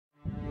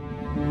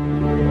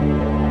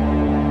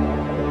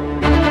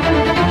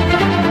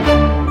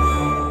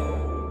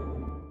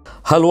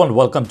Hello and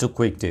welcome to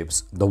Quick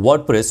Tips, the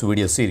WordPress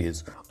video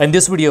series. In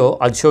this video,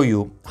 I'll show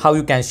you how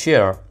you can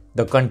share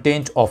the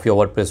content of your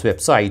WordPress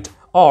website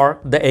or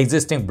the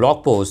existing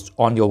blog post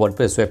on your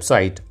WordPress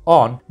website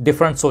on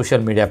different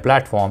social media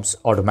platforms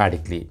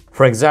automatically.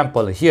 For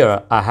example,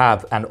 here I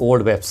have an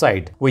old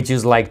website which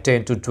is like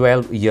 10 to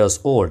 12 years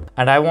old,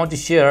 and I want to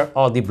share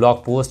all the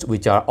blog posts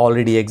which are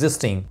already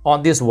existing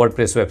on this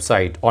WordPress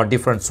website on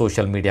different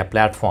social media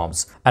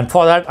platforms. And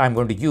for that, I'm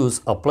going to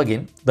use a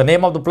plugin. The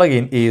name of the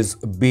plugin is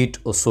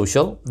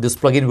𝗟𝗞𝗘. This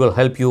plugin will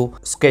help you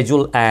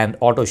schedule and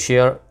auto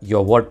share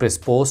your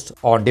WordPress post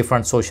on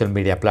different social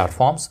media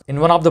platforms. In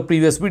one of the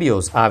previous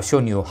videos, I have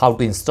shown you how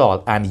to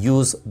install and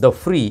use the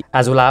free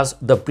as well as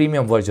the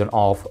premium version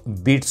of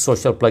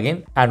𝗟𝗞𝗘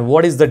plugin and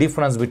what is the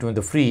difference between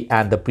the free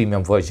and the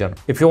premium version.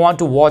 If you want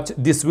to watch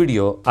this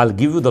video, I'll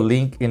give you the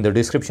link in the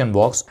description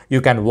box. You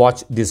can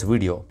watch this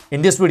video.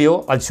 In this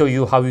video, I'll show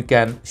you how you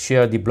can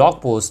share the blog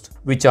posts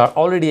which are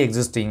already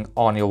existing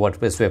on your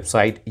WordPress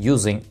website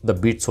using the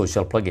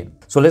𝗟𝗞𝗘 plugin.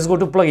 So let's go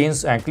to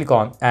plugins and click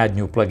on add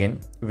new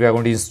plugin. We are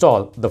going to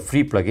install the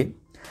free plugin.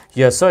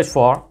 Here search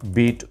for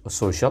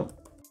𝗟𝗞𝗘.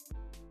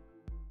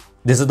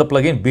 This is the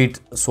plugin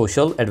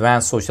𝗟𝗞𝗘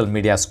Advanced Social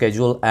Media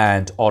Schedule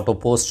and Auto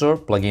Poster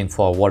plugin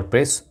for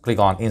WordPress. Click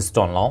on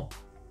install now.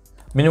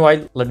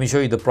 Meanwhile, let me show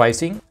you the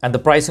pricing, and the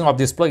pricing of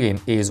this plugin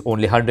is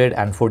only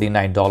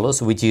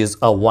 $149, which is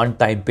a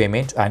one-time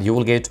payment, and you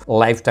will get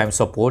lifetime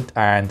support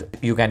and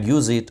you can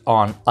use it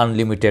on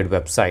unlimited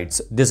websites.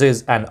 This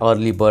is an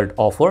early bird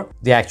offer.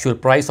 The actual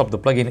price of the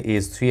plugin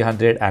is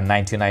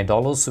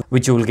 $399,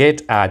 which you will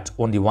get at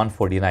only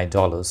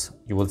 $149.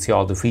 You will see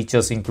all the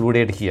features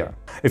included here.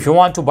 If you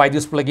want to buy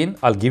this plugin,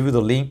 I'll give you the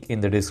link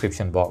in the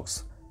description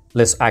box.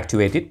 Let's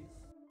activate it.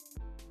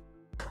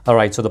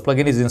 Alright, so the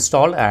plugin is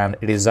installed and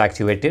it is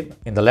activated.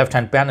 In the left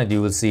hand panel,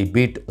 you will see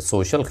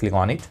𝗟𝗞𝗘. Click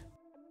on it.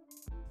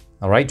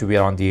 Alright, we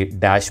are on the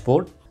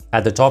dashboard.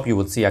 At the top, you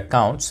will see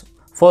accounts.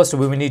 First,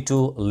 we will need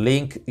to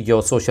link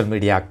your social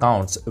media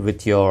accounts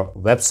with your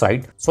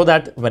website so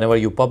that whenever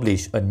you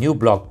publish a new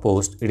blog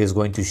post, it is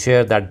going to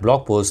share that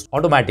blog post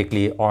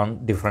automatically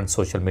on different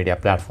social media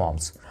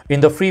platforms. In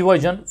the free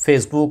version,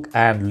 Facebook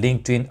and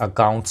LinkedIn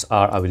accounts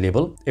are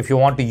available. If you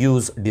want to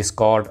use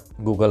Discord,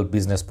 Google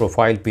Business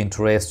Profile,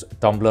 Pinterest,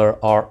 Tumblr,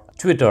 or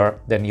Twitter,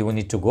 then you will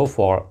need to go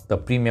for the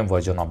premium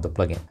version of the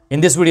plugin. In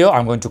this video,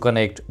 I'm going to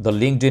connect the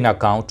LinkedIn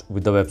account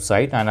with the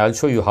website and I'll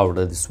show you how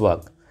does this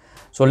work.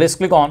 So let's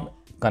click on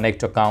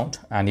Connect Account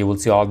and you will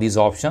see all these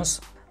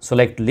options.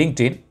 Select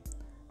LinkedIn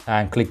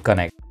and click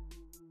Connect.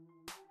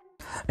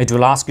 It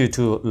will ask you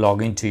to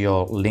log into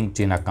your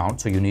LinkedIn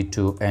account. So you need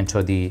to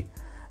enter the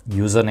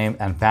username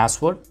and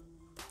password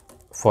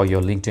for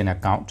your LinkedIn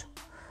account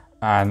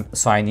and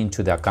sign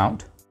into the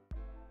account,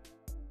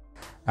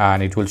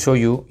 and it will show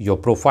you your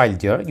profile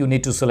there. You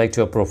need to select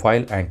your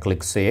profile and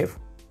click save.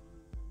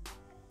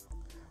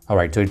 All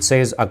right, so it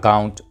says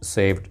account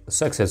saved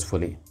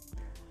successfully.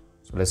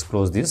 So let's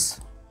close this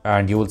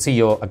and you will see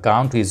your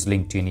account is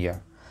linked in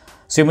here.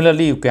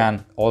 Similarly, you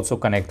can also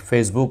connect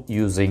Facebook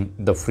using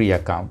the free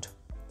account.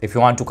 If you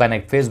want to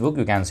connect Facebook,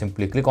 you can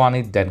simply click on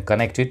it, then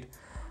connect it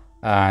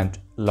and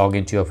log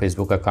into your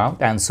Facebook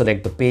account and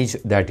select the page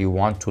that you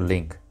want to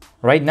link.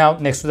 Right now,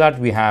 next to that,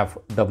 we have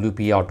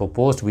WP Auto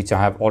Post, which I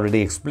have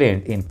already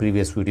explained in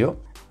previous video.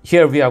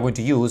 Here we are going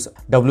to use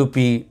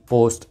WP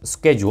Post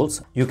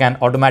Schedules. You can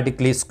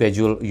automatically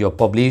schedule your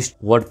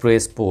published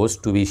WordPress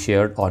post to be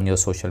shared on your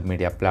social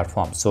media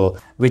platform. So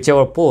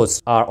whichever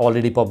posts are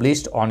already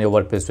published on your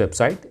WordPress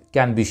website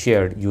can be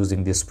shared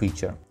using this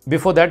feature.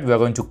 Before that, we are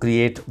going to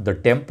create the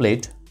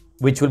template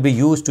which will be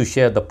used to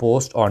share the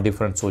post on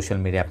different social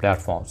media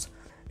platforms.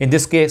 In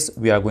this case,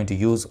 we are going to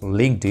use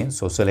LinkedIn.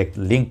 So select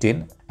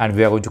LinkedIn and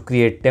we are going to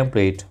create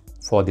template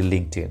for the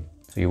LinkedIn.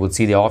 So you will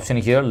see the option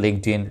here,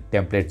 LinkedIn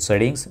template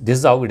settings. This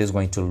is how it is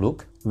going to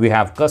look. We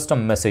have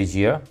custom message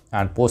here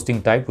and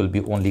posting type will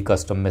be only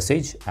custom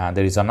message. And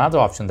there is another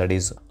option that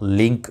is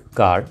link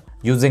card.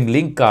 Using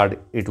link card,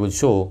 it will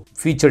show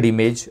featured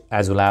image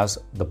as well as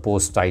the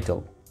post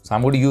title. So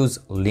I'm going to use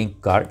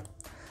link card.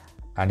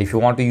 And if you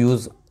want to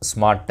use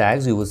smart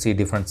tags, you will see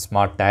different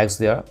smart tags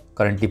there.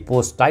 Currently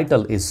post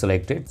title is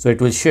selected, so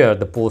it will share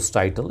the post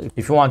title.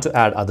 If you want to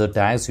add other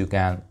tags, you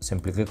can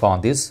simply click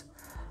on this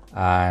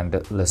and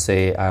let's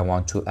say I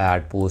want to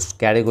add post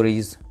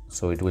categories,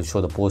 so it will show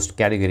the post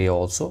category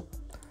also.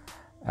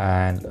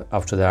 And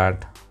after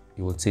that,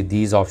 you will see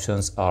these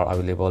options are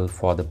available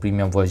for the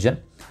premium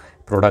version.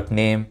 Product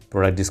name,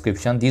 product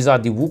description. These are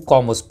the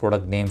WooCommerce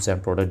product names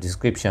and product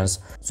descriptions.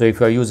 So if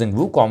you are using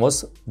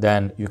WooCommerce,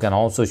 then you can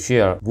also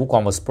share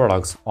WooCommerce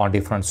products on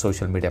different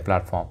social media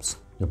platforms.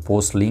 The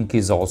post link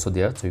is also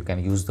there, so you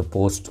can use the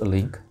post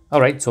link.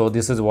 All right, so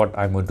this is what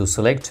I'm going to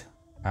select.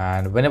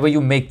 And whenever you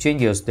make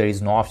changes, there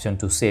is no option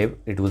to save.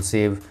 It will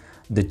save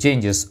the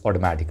changes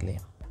automatically.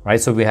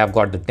 Right, so we have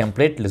got the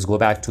template. Let's go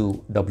back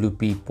to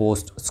WP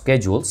Post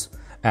Schedules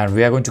and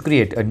we are going to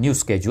create a new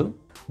schedule.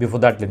 Before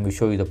that, let me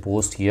show you the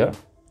post here.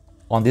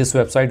 On this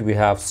website, we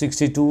have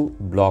 62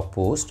 blog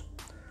posts.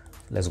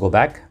 Let's go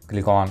back,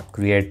 click on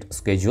create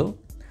schedule.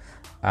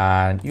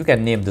 and you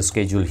can name the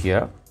schedule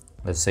here.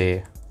 Let's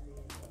say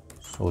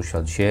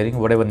social sharing,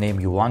 whatever name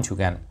you want, you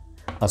can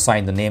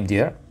assign the name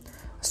there.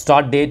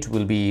 Start date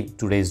will be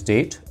today's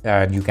date,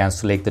 and you can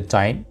select the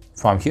time.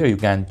 From here you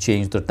can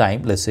change the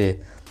time. Let's say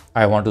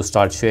I want to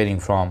start sharing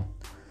from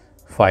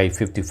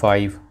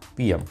 5:55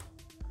 p.m.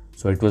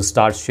 so it will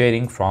start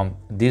sharing from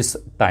this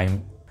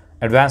time.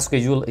 Advanced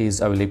schedule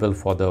is available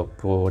for the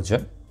pro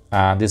version,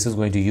 and this is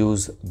going to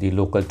use the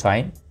local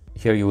time.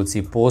 Here you will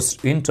see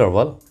post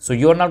interval. So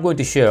you are not going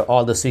to share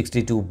all the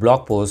 62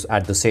 blog posts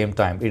at the same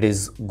time. It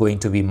is going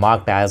to be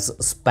marked as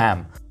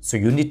spam. So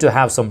you need to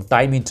have some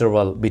time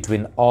interval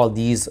between all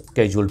these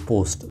scheduled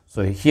posts.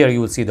 So here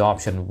you will see the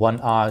option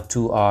 1 hour,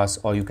 2 hours,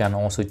 or you can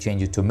also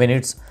change it to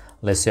minutes.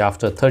 Let's say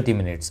after 30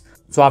 minutes.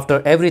 So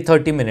after every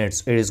 30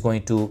 minutes, it is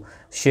going to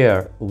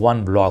share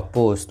one blog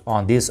post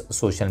on this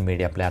social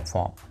media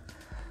platform.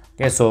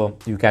 Okay, so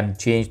you can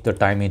change the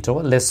time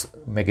interval. Let's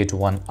make it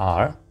 1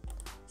 hour.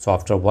 So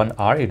after 1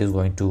 hour, it is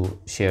going to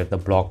share the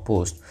blog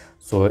post.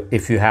 So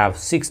if you have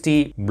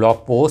 60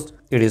 blog posts,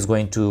 it is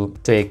going to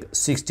take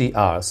 60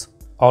 hours.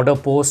 Order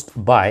post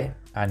by,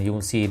 and you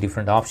will see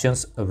different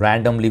options: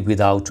 randomly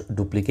without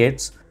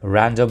duplicates,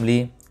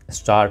 randomly,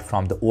 start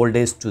from the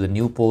oldest to the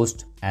new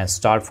post, and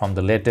start from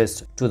the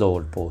latest to the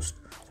old post.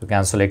 So you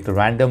can select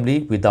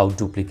randomly without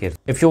duplicates.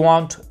 If you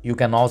want, you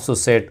can also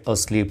set a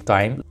sleep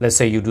time. Let's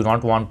say you do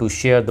not want to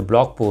share the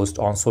blog post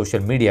on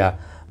social media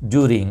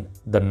during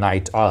the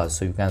night hours.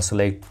 So you can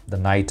select the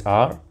night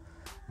hour.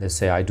 Let's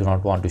say I do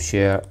not want to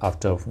share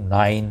after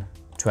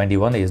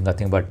 9:21 is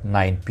nothing but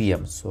 9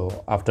 p.m.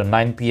 So after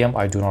 9 p.m.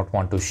 I do not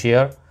want to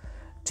share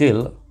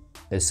till,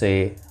 let's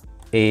say,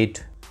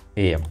 8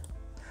 a.m.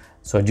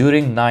 So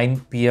during 9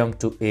 p.m.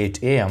 to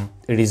 8 a.m.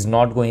 it is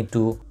not going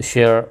to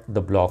share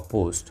the blog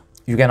post.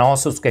 You can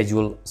also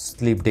schedule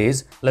sleep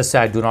days. Let's say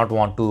I do not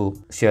want to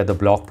share the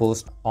blog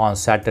post on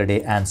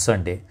Saturday and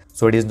Sunday.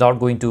 So it is not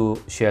going to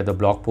share the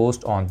blog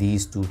post on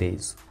these 2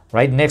 days.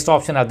 Right, next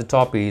option at the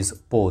top is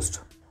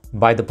post.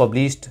 By the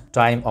published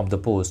time of the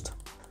post.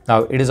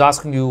 Now it is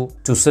asking you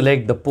to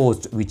select the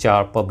posts which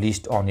are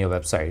published on your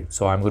website.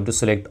 So I'm going to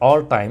select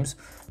all times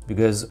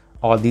because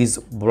all these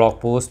blog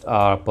posts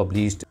are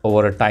published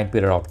over a time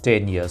period of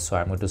 10 years. So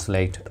I'm going to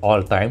select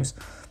all times.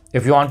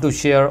 If you want to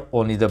share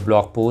only the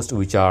blog posts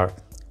which are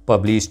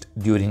published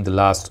during the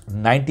last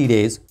 90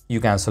 days, you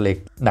can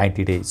select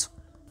 90 days.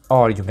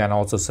 Or you can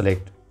also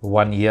select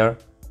 1 year.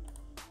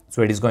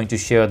 So it is going to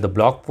share the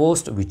blog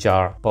posts which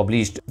are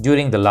published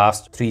during the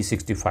last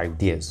 365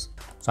 days.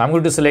 So I'm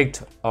going to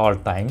select all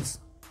times.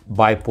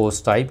 By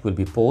post type will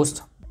be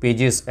post.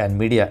 Pages and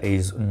media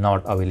is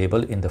not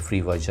available in the free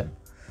version.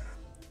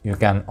 You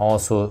can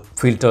also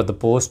filter the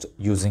post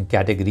using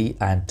category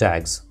and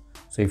tags.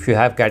 So if you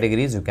have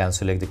categories, you can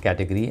select the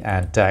category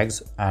and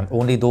tags, and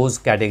only those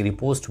category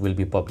posts will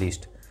be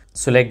published.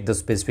 Select the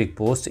specific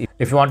post.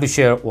 If you want to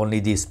share only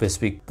the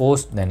specific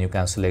post, then you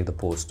can select the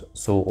post.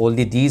 So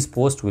only these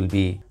posts will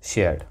be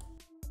shared.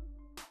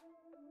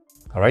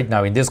 All right,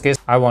 now in this case,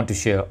 I want to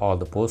share all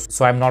the posts.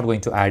 So I'm not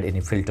going to add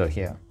any filter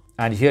here.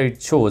 And here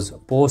it shows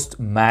post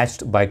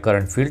matched by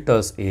current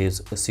filters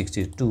is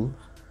 62.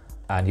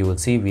 And you will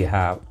see we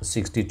have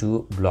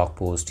 62 blog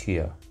posts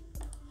here.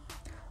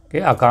 Okay,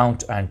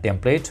 account and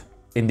template.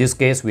 In this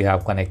case, we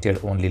have connected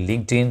only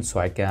LinkedIn. So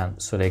I can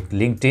select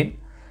LinkedIn.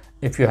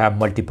 If you have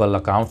multiple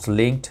accounts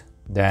linked,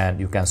 then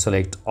you can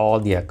select all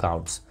the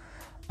accounts.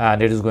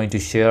 And it is going to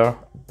share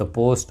the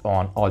post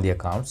on all the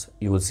accounts.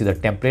 You will see the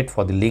template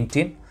for the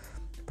LinkedIn,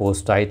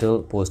 post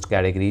title, post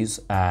categories,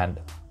 and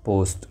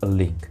post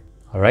link.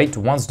 All right,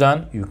 once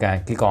done, you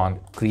can click on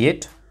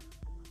create.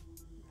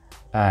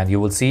 And you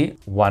will see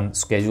one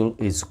schedule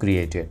is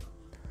created.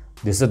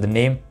 This is the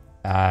name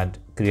and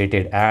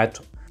created at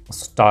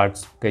start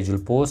schedule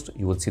post.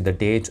 You will see the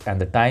date and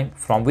the time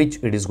from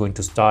which it is going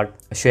to start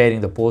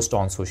sharing the post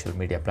on social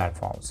media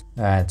platforms.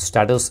 And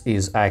status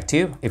is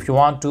active. If you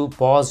want to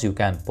pause, you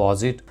can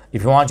pause it.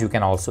 If you want, you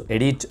can also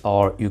edit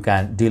or you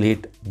can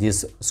delete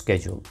this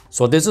schedule.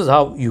 So this is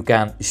how you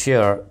can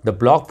share the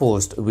blog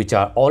posts which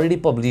are already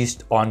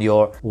published on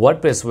your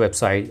WordPress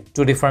website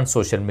to different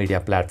social media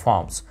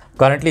platforms.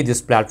 Currently,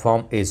 this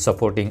platform is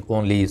supporting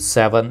only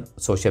 7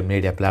 social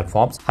media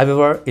platforms.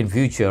 However, in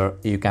future,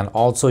 you can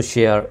also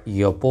share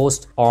your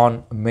post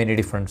on many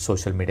different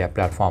social media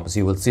platforms.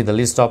 You will see the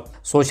list of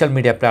social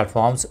media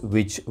platforms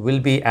which will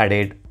be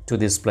added to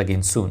this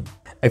plugin soon.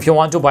 If you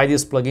want to buy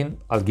this plugin,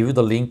 I'll give you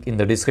the link in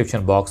the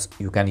description box.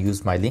 You can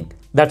use my link.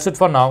 That's it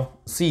for now.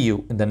 See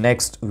you in the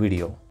next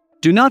video.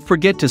 Do not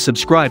forget to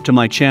subscribe to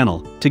my channel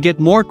to get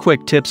more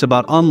quick tips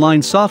about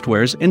online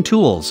softwares and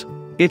tools.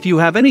 If you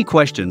have any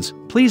questions,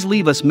 please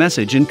leave us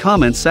message in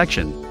comments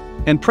section.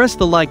 And press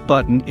the like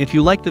button if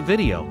you like the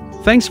video.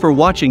 Thanks for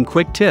watching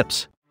Quick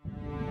Tips.